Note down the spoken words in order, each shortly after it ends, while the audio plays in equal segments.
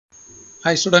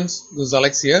Hi students, this is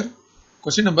Alex here.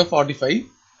 Question number 45.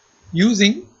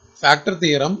 Using factor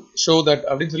theorem show that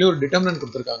அப்படின்னு சொல்லி ஒரு determinant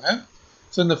கொடுத்திருக்காங்க.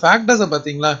 So இந்த factors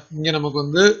பாத்தீங்களா இங்க நமக்கு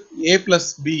வந்து a plus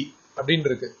b அப்படின்னு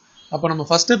இருக்கு. அப்ப நம்ம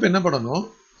first step என்ன பண்ணணும்?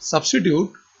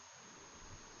 Substitute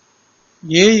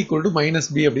a equal to minus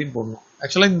b அப்படின்னு போடணும்.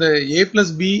 Actually இந்த a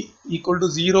plus b equal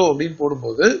to 0 அப்படின்னு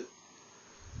போடும்போது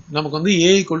நமக்கு வந்து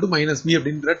a equal to minus b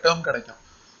அப்படின்ற term கிடைக்கும்.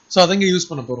 So அதை இங்க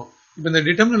யூஸ் பண்ண போறோம். இப்போ இந்த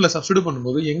டிட்டர்மினன்ட்ல சப்ஸ்டிட்யூட்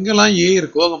பண்ணும்போது எங்கெல்லாம் a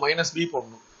இருக்கோ அங்க மைனஸ் b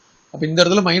போடணும். அப்ப இந்த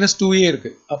இடத்துல மைனஸ் 2a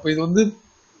இருக்கு. அப்ப இது வந்து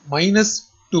மைனஸ்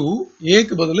 2 a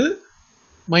க்கு பதிலு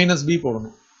மைனஸ் b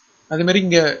போடணும். அதே மாதிரி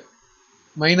இங்க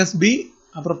மைனஸ் b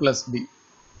அப்புறம் பிளஸ் b.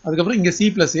 அதுக்கப்புறம் இங்க c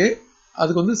பிளஸ் a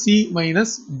அதுக்கு வந்து c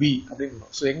மைனஸ் b அப்படின்னு.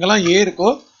 ஸோ எங்கெல்லாம் a இருக்கோ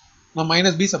நான்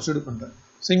மைனஸ் b சப்ஸ்டிட்யூட் பண்றேன்.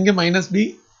 ஸோ இங்க மைனஸ் b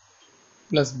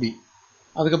பிளஸ் b.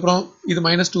 அதுக்கப்புறம் இது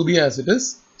minus 2b as it is.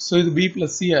 So இது b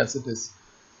plus c as it is.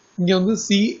 இங்க வந்து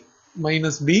c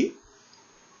minus b,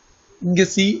 இங்க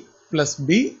c plus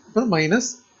b, அப்புறம் minus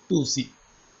 2c.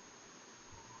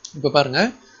 இப்ப பாருங்க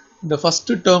இந்த first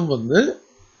term வந்து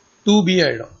 2b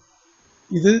ஆயிடும்.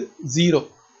 இது 0,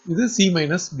 இது c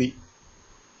minus b.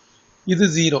 இது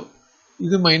 0,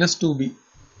 இது minus 2b,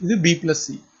 இது b plus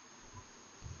c.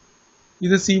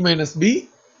 இது c minus b,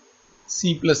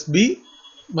 c plus b,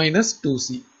 minus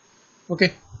 2c. Okay.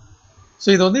 So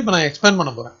இது வந்து இப்ப நான் expand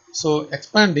பண்ண போறேன். So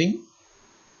expanding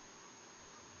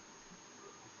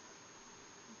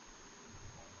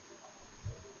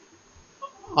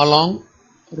along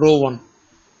row 1.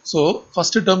 So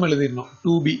first term எழுதிடணும்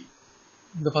 2b.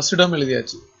 இந்த first term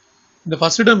எழுதியாச்சு. இந்த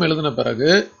first term எழுதின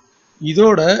பிறகு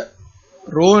இதோட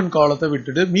row and column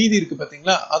விட்டுட்டு மீதி இருக்கு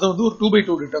பாத்தீங்களா அதை வந்து ஒரு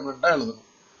 2/2 determinant எழுதணும்.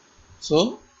 So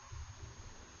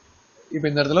இப்போ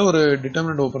இந்த இடத்துல ஒரு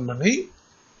determinant ஓபன் பண்ணி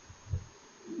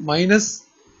minus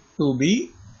 2b,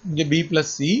 இங்க b plus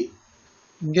c,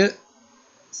 இங்க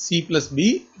c plus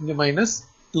b, இங்க minus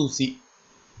 2c.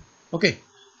 ஓகே.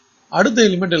 அடுத்த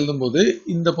எலிமெண்ட் எழுதும்போது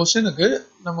இந்த பொசிஷனுக்கு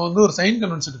நம்ம வந்து ஒரு சைன்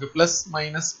கன்வென்ஷன் இருக்கு பிளஸ்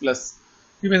மைனஸ் பிளஸ்.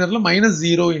 இப்போ இந்த இடத்துல மைனஸ்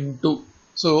 0 இன்டூ.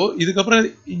 ஸோ இதுக்கப்புறம்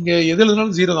இங்க எது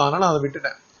எழுதினாலும் 0 தான், அதனால அதை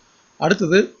விட்டுட்டேன்.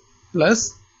 அடுத்தது plus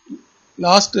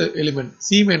last element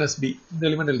C minus B, இந்த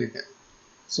எலிமெண்ட் எழுதிட்டேன்.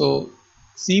 So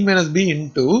C minus B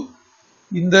into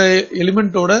இந்த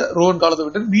எலிமெண்டோட ரோ அண்ட் காலத்தை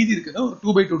விட்டு மீதி இருக்குன்னா ஒரு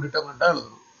 2/2 டிட்டர்மினண்டா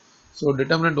எழுதணும். So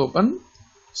determinant open.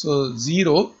 So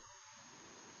 0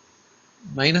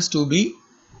 minus 2b,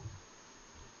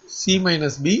 c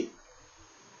minus b,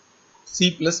 c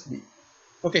plus b.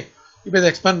 Okay. இப்போ இதை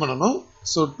எக்ஸ்பேண்ட் பண்ணணும்.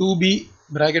 So 2b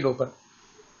bracket open.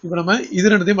 இப்போ நம்ம இது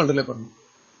ரெண்டுத்தையும் மல்டிப்ளை பண்ணணும்.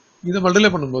 இதை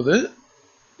மல்டிப்ளை பண்ணும்போது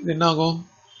இது என்ன ஆகும்?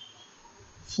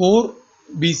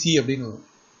 4bc அப்படின்னு வரும்.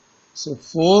 ஸோ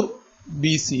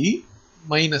 4bc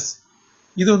மைனஸ்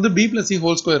இது வந்து b plus c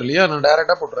whole square இல்லையா, நான்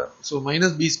டைரக்டா போட்டுறேன். So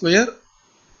minus b square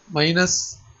minus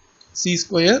c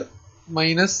square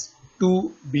minus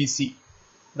 2bc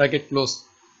bracket close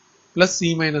plus c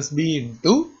minus b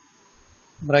into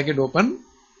bracket open.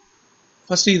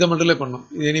 first இதை மல்டிப்ளை பண்ணணும்.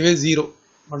 இது எனிவே 0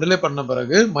 மல்டிப்ளை பண்ண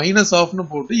பிறகு மைனஸ் ஆஃப்னு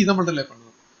போட்டு இதை மல்டிப்ளை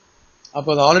பண்ணணும். அப்போ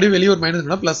அது ஆல்ரெடி வெளியே ஒரு மைனஸ்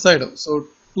பண்ணா பிளஸ் ஆயிடும். So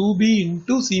 2b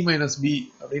into c minus b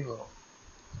அப்படின்னு வரும்.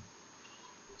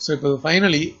 ஸோ இப்போ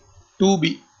ஃபைனலி 2b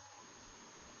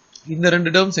இந்த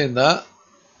ரெண்டு டேர்ம் சேர்ந்தா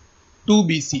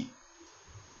 2bc,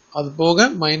 அது போக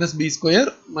minus b square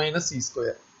minus c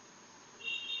square.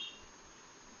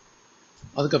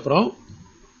 அதுக்கப்புறம்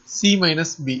c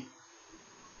மைனஸ் b,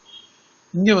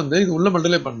 இங்க வந்து இது உள்ள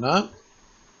மல்டிப்ளை பண்ணா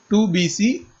 2bc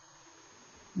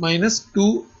minus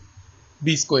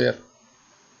 2b square.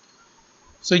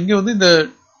 So இங்க வந்து இந்த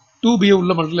 2b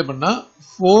உள்ள மல்டிப்ளை பண்ணா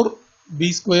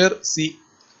 4b ஸ்கொயர் c,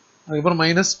 அதுக்கப்புறம்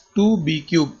மைனஸ் 2b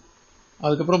கியூப்,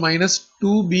 அதுக்கப்புறம் மைனஸ்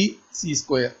 2bc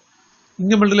ஸ்கொயர்.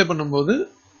 இங்க மல்டிப்ளை பண்ணும்போது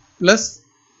plus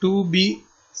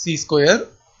 2bc square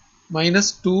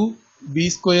minus 2b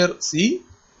square c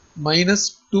minus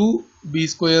 2b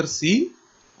square c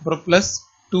அப்புறம் பிளஸ்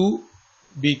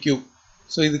 2b கியூப்.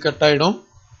 ஸோ இது கட் ஆயிடும்.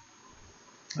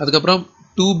 அதுக்கப்புறம்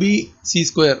 2bc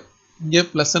ஸ்கொயர் இங்கே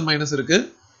பிளஸ் அண்ட் மைனஸ் இருக்கு,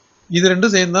 இது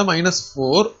ரெண்டும் சேர்ந்தா மைனஸ்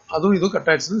 4, அதுவும் இதுவும் கட்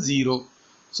ஆயிடுச்சு 0.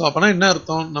 ஸோ அப்பனா என்ன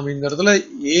அர்த்தம்? நம்ம இந்த இடத்துல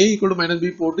a equal to minus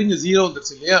b போட்டு இங்க 0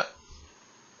 வந்துருச்சு இல்லையா.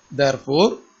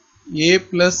 therefore a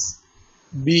plus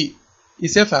b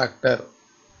is a factor.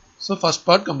 So first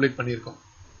part complete பண்ணியிருக்கோம்.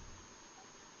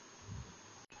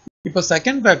 இப்போ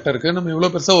செகண்ட் ஃபேக்டருக்கு நம்ம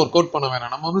இவ்வளவு பெருசா ஒர்க் அவுட் பண்ண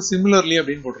வேணாம், நம்ம வந்து சிமிலர்லி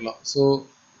அப்படின்னு போட்டுடலாம். So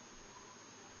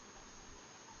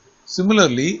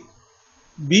similarly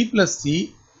b plus c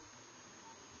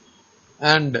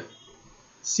and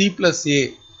c plus a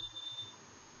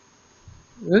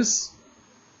is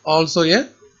also a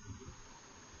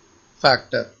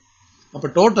factor.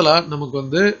 அப்ப டோட்டலா நமக்கு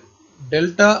வந்து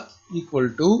delta equal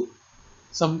to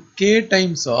some k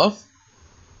times of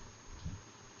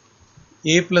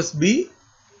a plus b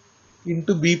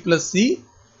into b plus c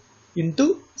into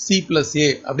c plus a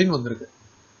அப்படின்னு வந்திருக்கு.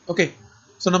 Okay,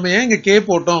 so நம்ம ஏன் இங்கே k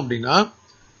போட்டோம் அப்படின்னா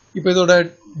இப்போ இதோட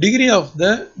டிகிரி ஆஃப் த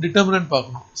டிட்டர்மினன்ட்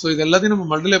பார்க்கணும். ஸோ இது எல்லாத்தையும் நம்ம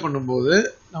மல்டிப்ளை பண்ணும்போது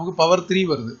நமக்கு பவர் 3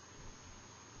 வருது.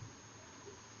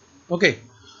 ஓகே,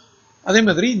 அதே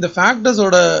மாதிரி இந்த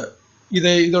ஃபேக்டர்ஸோட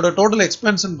இதோட டோட்டல்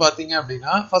எக்ஸ்பென்ஷன் பார்த்தீங்க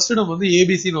அப்படின்னா ஃபர்ஸ்ட் நம்ம வந்து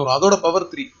ஏபிசின்னு வரும், அதோட பவர்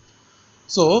 3.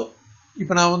 ஸோ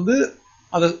இப்போ நான் வந்து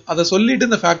அதை சொல்லிட்டு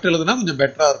இந்த ஃபேக்டர் எழுதுனா கொஞ்சம்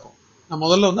பெட்டராக இருக்கும். நான்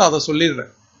முதல்ல வந்து அதை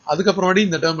சொல்லிடுறேன், அதுக்கப்புறமாடி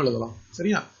இந்த டேர்ம் எழுதலாம்.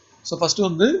 சரியா? ஸோ ஃபர்ஸ்ட்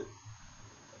வந்து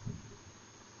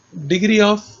degree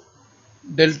of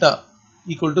delta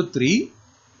equal to 3,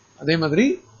 அதே மாதிரி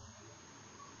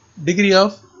degree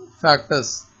of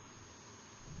factors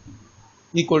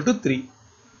equal to 3.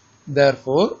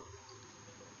 therefore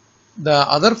the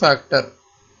other factor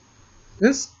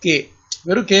is k.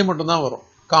 வெறும் k மட்டும் தான் வரும்,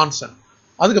 கான்ஸ்டன்ட்.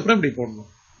 அதுக்கப்புறம் இப்படி போடணும்.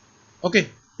 ஓகே,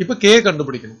 இப்போ k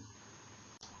கண்டுபிடிக்கணும்.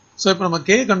 ஸோ இப்போ நம்ம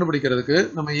k கண்டுபிடிக்கிறதுக்கு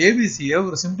நம்ம ஏபிசியை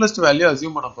ஒரு சிம்பிளஸ்ட் வேல்யூ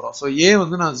அசியூம் பண்ண போகிறோம். ஸோ a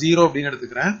வந்து நான் 0 அப்படின்னு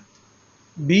எடுத்துக்கிறேன்,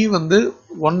 b வந்து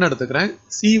 1 எடுத்துக்கிறேன்,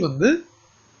 c வந்து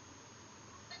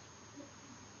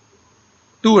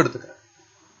 2 எடுத்துக்கிறேன்.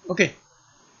 ஓகே,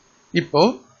 இப்போ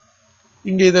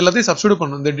இங்கே இது எல்லாத்தையும் சப்ஸ்டிட்யூட்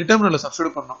பண்ணணும், இந்த டிட்டர்மினன்ட்ல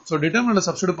சப்ஸ்டிட்யூட் பண்ணணும். ஸோ டிட்டர்மினன்ட்ல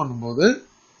சப்ஸ்டிட்யூட் பண்ணும்போது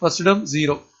ஃபர்ஸ்ட் டேர்ம்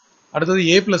 0, அடுத்தது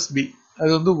a plus b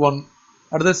அது வந்து 1,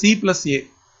 அடுத்தது c plus a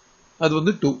அது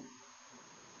வந்து 2,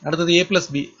 அடுத்தது a plus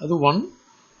b அது 1.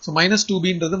 So minus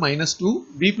 2bன்றது minus 2,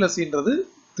 b plus cன்றது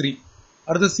 3,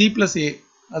 அடுத்தது c plus a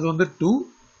அது வந்து 2,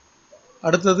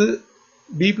 அடுத்தது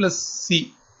b plus c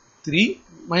 3,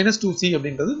 minus 2c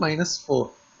அப்படின்றது மைனஸ் 4.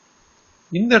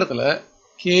 இந்த இடத்துல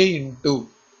k into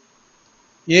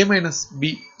a minus b,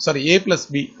 sorry a plus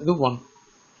b அது 1,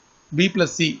 b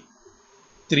plus c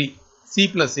 3, c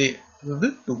plus a அது வந்து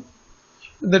 2.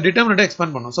 இந்த டிட்டர்மினன்ட்டை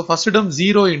எக்ஸ்பேண்ட் பண்ணோம். ஸோ ஃபர்ஸ்ட் டேர்ம்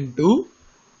 0 இன்டூ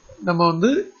நம்ம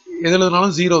வந்து எது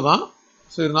எழுதினாலும் 0 தான்.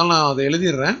 ஸோ இதனால நான் அதை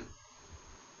எழுதிடுறேன்.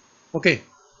 ஓகே,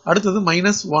 அடுத்தது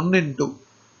மைனஸ் 1 இன்டூ,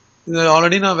 இது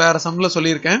ஆல்ரெடி நான் வேற சம்ல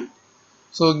சொல்லியிருக்கேன்.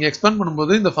 ஸோ இங்கே எக்ஸ்பேண்ட்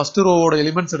பண்ணும்போது இந்த ஃபர்ஸ்ட் ரோவோட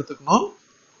எலிமெண்ட்ஸ் எடுத்துக்கணும்,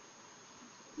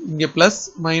 இங்கே பிளஸ்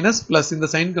மைனஸ் பிளஸ் இந்த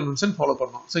சைன் கன்வென்ஷன் ஃபாலோ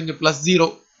பண்ணணும். ஸோ இங்கே பிளஸ் 0,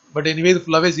 பட் எனிவே இது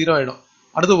ஃபுல்லாகவே 0 ஆகிடும்.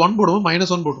 அடுத்து 1 போடுவோம்,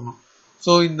 மைனஸ் 1 போட்டுணும்.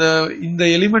 ஸோ இந்த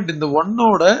எலிமெண்ட் இந்த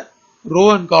 1ஓட ரோ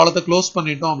அண்ட் காலத்தை க்ளோஸ்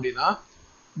பண்ணிட்டோம் அப்படின்னா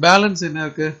பேலன்ஸ் என்ன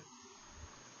இருக்கு?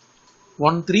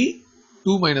 1 3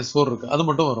 2 மைனஸ் 4 இருக்கு, அது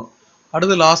மட்டும் வரும்.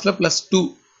 அடுத்து லாஸ்ட்ல பிளஸ் 2,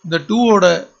 இந்த 2ஓட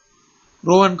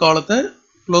ரோ அண்ட் காலத்தை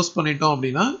க்ளோஸ் பண்ணிட்டோம்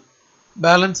அப்படின்னா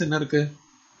பேலன்ஸ் என்ன இருக்கு?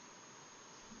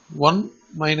 1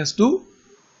 மைனஸ் 2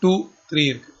 2 3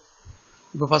 இருக்கு.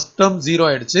 இப்போ ஃபர்ஸ்ட் டேர்ம் 0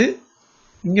 ஆயிடுச்சு.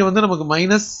 இங்க வந்து நமக்கு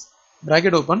minus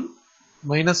bracket open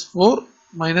minus 4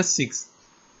 minus 6,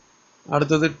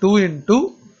 அடுத்தது 2 இன்டூ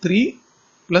 3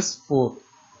 பிளஸ் 4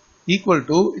 ஈக்குவல்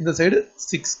டு இந்த சைடு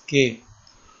 6k.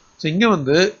 ஸோ இங்க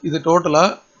வந்து இது டோட்டலா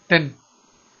 10,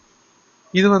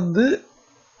 இது வந்து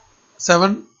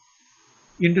 7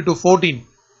 into 2 14,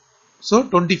 so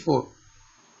 24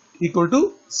 equal to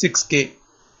 6k.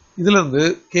 இதுல இருந்து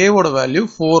k ஓட வேல்யூ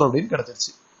 4 அப்படின்னு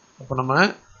கிடைச்சிருச்சு. அப்போ நம்ம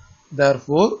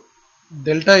therefore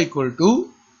delta equal to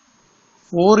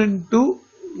 4 into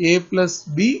a plus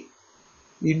b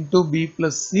into b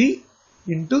plus c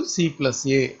into c plus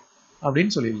a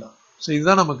அப்படின்னு சொல்லிடலாம். ஸோ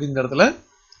இதுதான் நமக்கு இந்த இடத்துல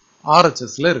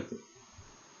RHSல இருக்கு.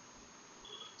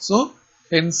 So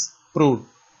hence proved.